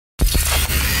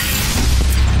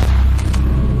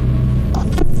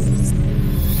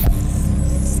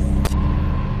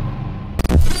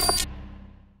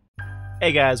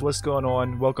Hey guys, what's going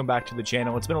on? Welcome back to the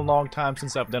channel. It's been a long time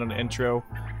since I've done an intro,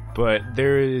 but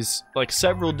there is like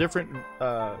several different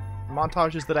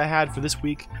montages that I had for this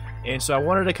week, and so I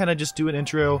wanted to kind of just do an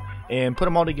intro and put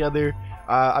them all together.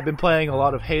 I've been playing a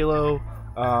lot of Halo,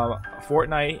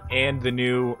 Fortnite, and the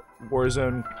new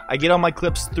Warzone. I get all my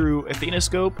clips through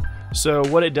Athena-Scope, so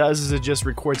what it does is it just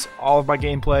records all of my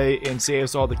gameplay and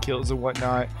saves all the kills and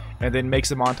whatnot, and then makes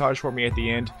a montage for me at the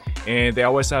end. And they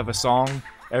always have a song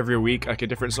every week, like a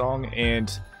different song,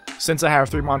 and since I have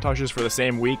 3 montages for the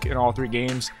same week in all 3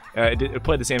 games, it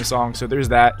played the same song, so there's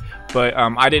that. But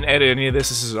I didn't edit any of this.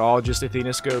 This is all just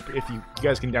Athena-Scope. If you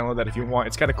guys can download that if you want.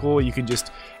 It's kind of cool. You can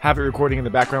just have it recording in the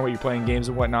background while you're playing games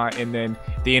and whatnot, and then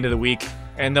at the end of the week,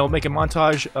 and they'll make a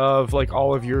montage of like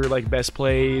all of your like best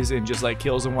plays and just like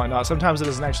kills and whatnot. Sometimes it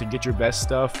doesn't actually get your best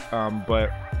stuff,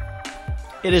 but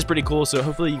it is pretty cool, so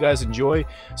hopefully you guys enjoy.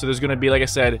 So there's going to be, like I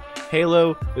said,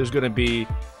 Halo, there's going to be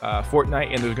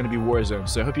Fortnite, and there's going to be Warzone.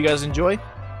 So I hope you guys enjoy,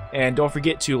 and don't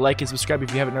forget to like and subscribe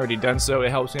if you haven't already done so. It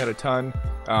helps me out a ton.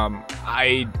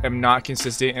 I am not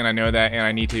consistent, and I know that, and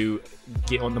I need to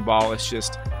get on the ball. It's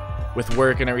just with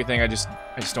work and everything, I just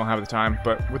don't have the time.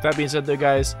 But with that being said though,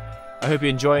 guys, I hope you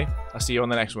enjoy. I'll see you on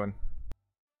the next one.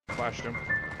 Flashed him.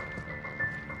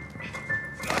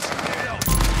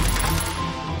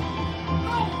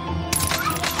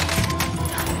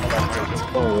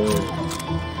 Oh,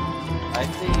 I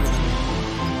see you.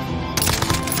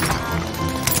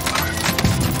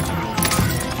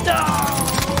 No!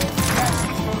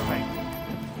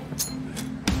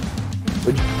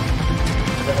 Would you?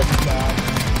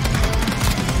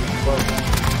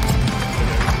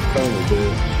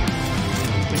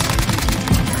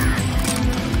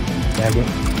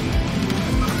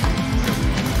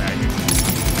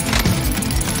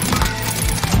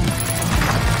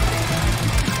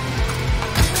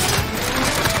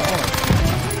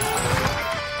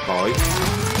 Boy.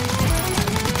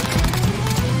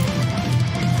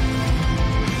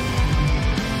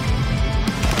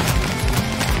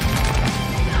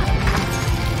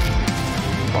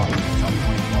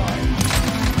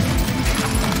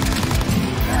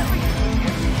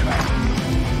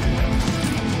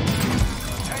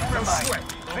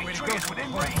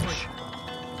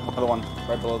 Another one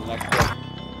right below the next one.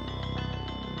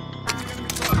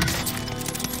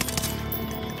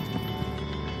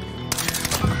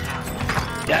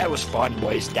 That was fun,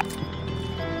 boys.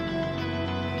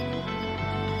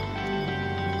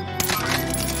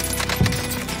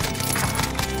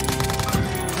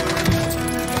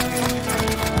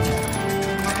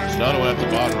 Another one at the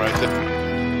bottom right there.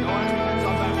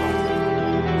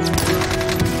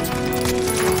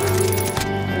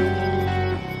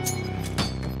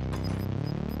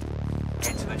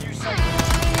 Into the new safe.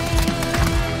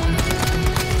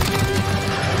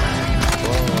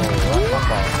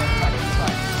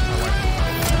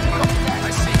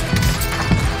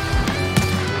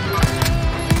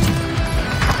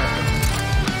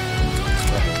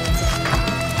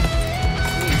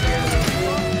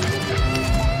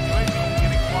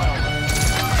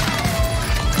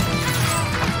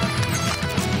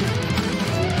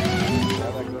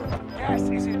 Gas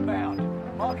is inbound.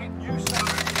 Marking new safe.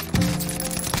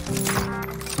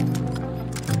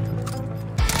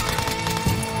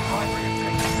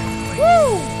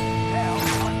 Woo! Now,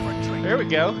 time for a drink. There we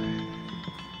go.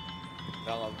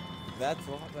 Fella, that's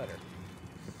a lot better.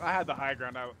 I had the high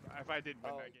ground. If I didn't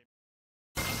win that game.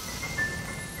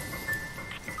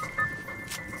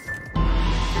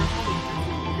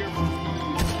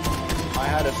 I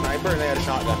had a sniper and they had a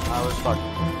shotgun. I was fucked.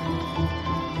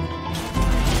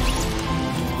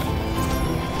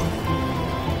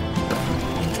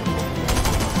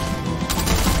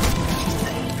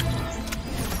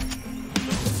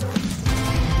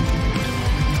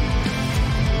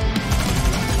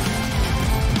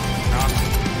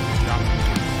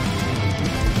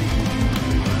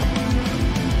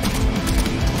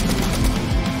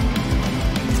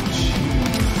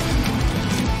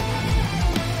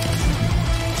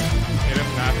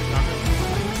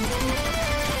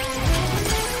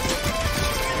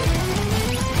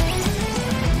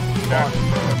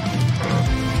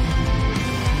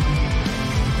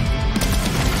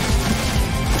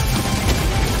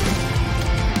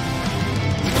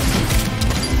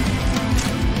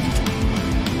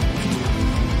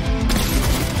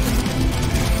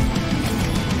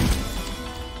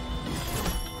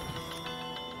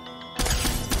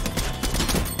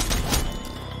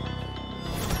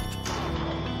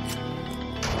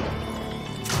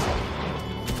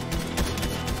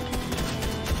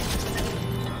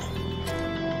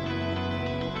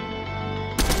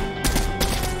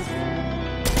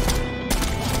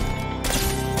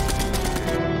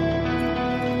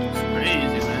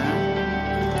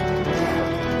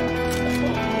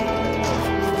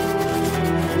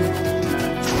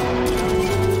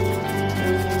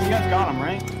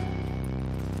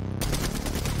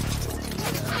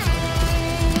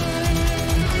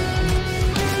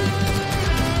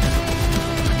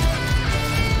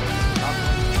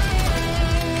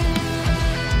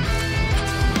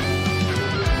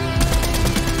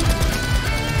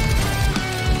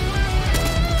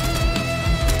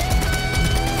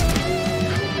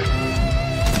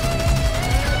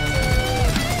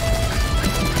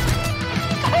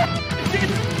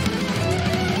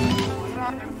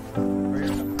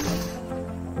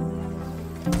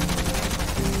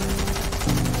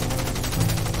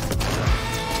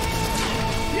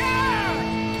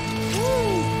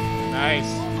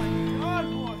 Nice. God,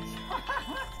 boys.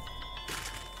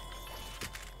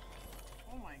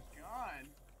 Oh my god.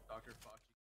 Dr. Fox.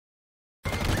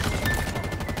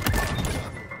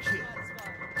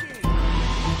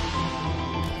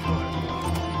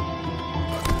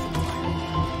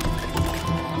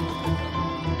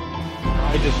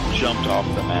 I just jumped off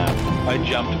the map. I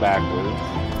jumped backwards.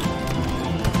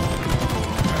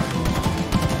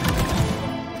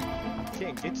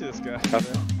 Can't get to this guy.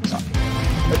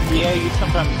 Yeah, you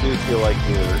sometimes do feel like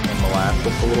you're in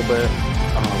molasses a little bit.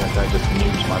 Oh, that guy just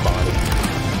nuked my body.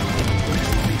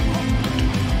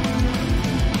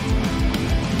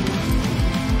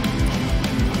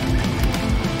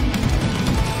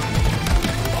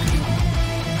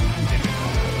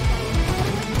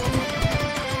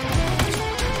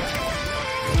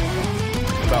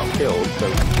 About killed, so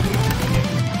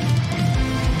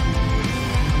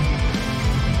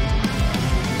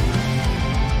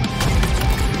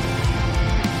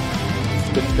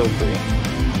good kill tree.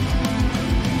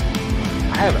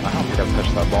 I don't think I've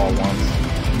touched that ball once.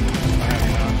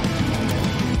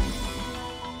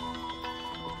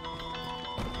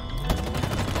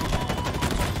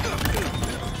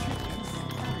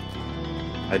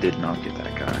 I did not get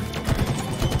that guy.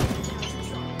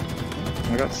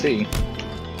 I got C.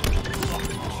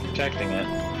 Protecting it.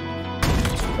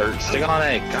 Or stick on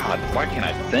A. God, why can't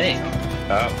I think?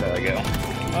 Oh, there we go.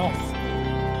 Oh.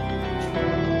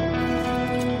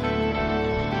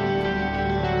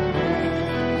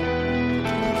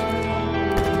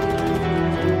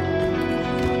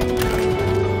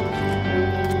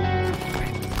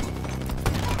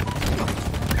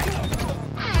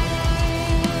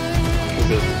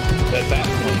 At that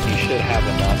point, you should have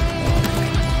enough,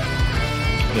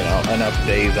 enough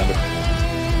days under